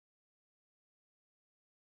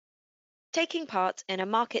Taking part in a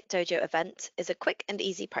Market Dojo event is a quick and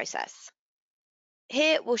easy process.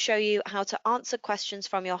 Here we'll show you how to answer questions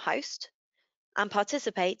from your host and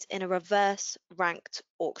participate in a reverse ranked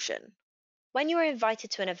auction. When you are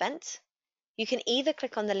invited to an event, you can either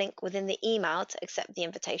click on the link within the email to accept the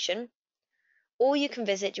invitation, or you can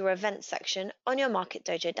visit your events section on your Market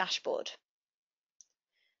Dojo dashboard.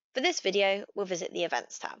 For this video, we'll visit the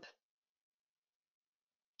Events tab.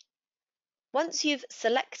 Once you've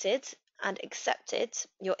selected and accepted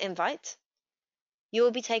your invite, you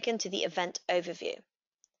will be taken to the event overview.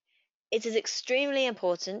 It is extremely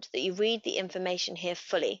important that you read the information here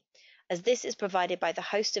fully, as this is provided by the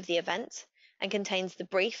host of the event and contains the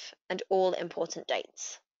brief and all important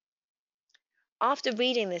dates. After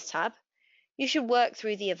reading this tab, you should work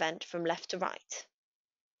through the event from left to right.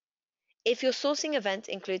 If your sourcing event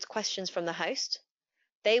includes questions from the host,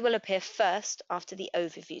 they will appear first after the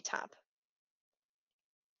Overview tab.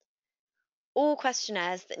 All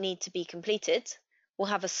questionnaires that need to be completed will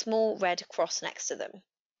have a small red cross next to them.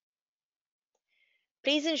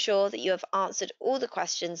 Please ensure that you have answered all the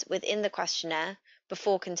questions within the questionnaire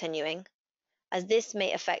before continuing, as this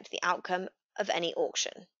may affect the outcome of any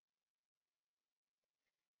auction.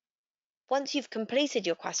 Once you've completed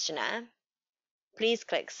your questionnaire, please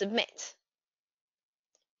click Submit.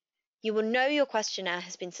 You will know your questionnaire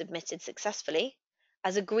has been submitted successfully,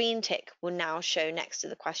 as a green tick will now show next to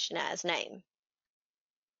the questionnaire's name.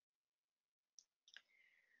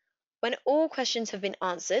 When all questions have been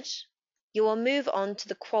answered, you will move on to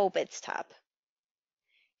the Qual Bids tab.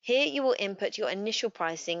 Here you will input your initial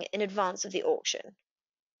pricing in advance of the auction.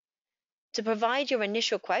 To provide your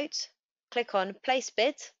initial quote, click on Place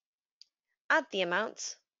Bid, add the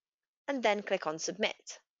amount, and then click on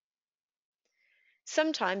Submit.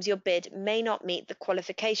 Sometimes your bid may not meet the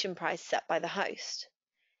qualification price set by the host.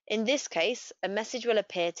 In this case, a message will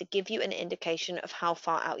appear to give you an indication of how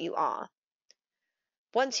far out you are.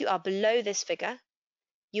 Once you are below this figure,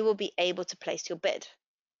 you will be able to place your bid.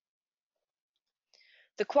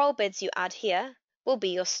 The Qual bids you add here will be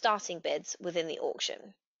your starting bids within the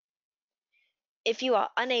auction. If you are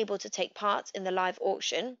unable to take part in the live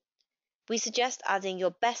auction, we suggest adding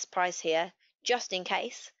your best price here just in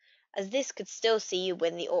case, as this could still see you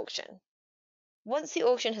win the auction. Once the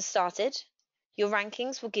auction has started, your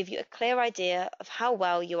rankings will give you a clear idea of how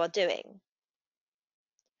well you are doing.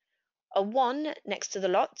 A 1 next to the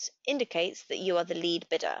lot indicates that you are the lead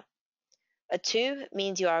bidder. A 2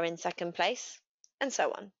 means you are in second place, and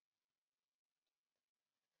so on.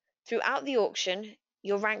 Throughout the auction,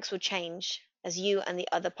 your ranks will change as you and the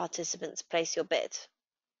other participants place your bid.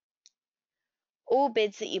 All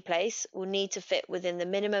bids that you place will need to fit within the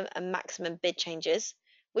minimum and maximum bid changes,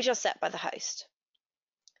 which are set by the host.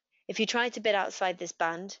 If you try to bid outside this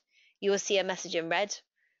band, you will see a message in red,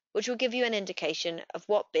 which will give you an indication of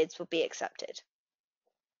what bids will be accepted.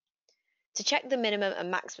 To check the minimum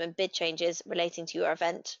and maximum bid changes relating to your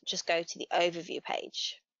event, just go to the Overview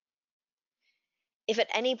page. If at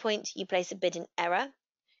any point you place a bid in error,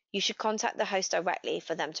 you should contact the host directly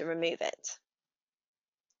for them to remove it.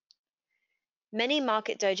 Many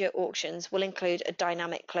Market Dojo auctions will include a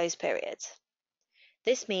dynamic close period.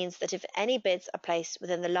 This means that if any bids are placed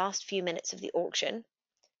within the last few minutes of the auction,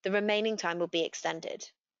 the remaining time will be extended.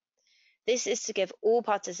 This is to give all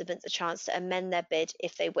participants a chance to amend their bid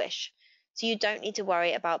if they wish, so you don't need to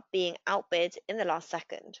worry about being outbid in the last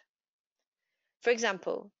second. For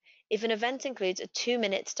example, if an event includes a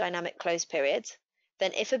 2-minute dynamic close period,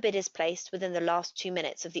 then if a bid is placed within the last 2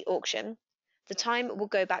 minutes of the auction, the time will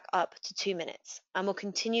go back up to 2 minutes and will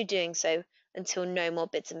continue doing so until no more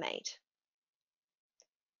bids are made.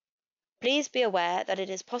 Please be aware that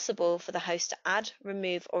it is possible for the host to add,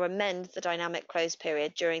 remove, or amend the dynamic close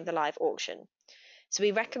period during the live auction, so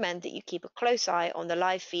we recommend that you keep a close eye on the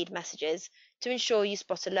live feed messages to ensure you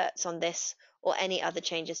spot alerts on this or any other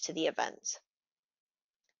changes to the event.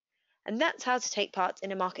 And that's how to take part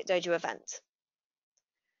in a Market Dojo event.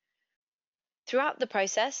 Throughout the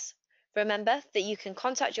process, remember that you can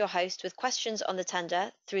contact your host with questions on the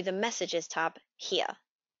tender through the Messages tab here.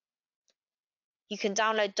 You can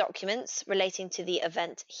download documents relating to the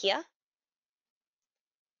event here,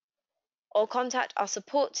 or contact our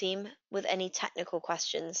support team with any technical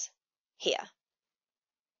questions here.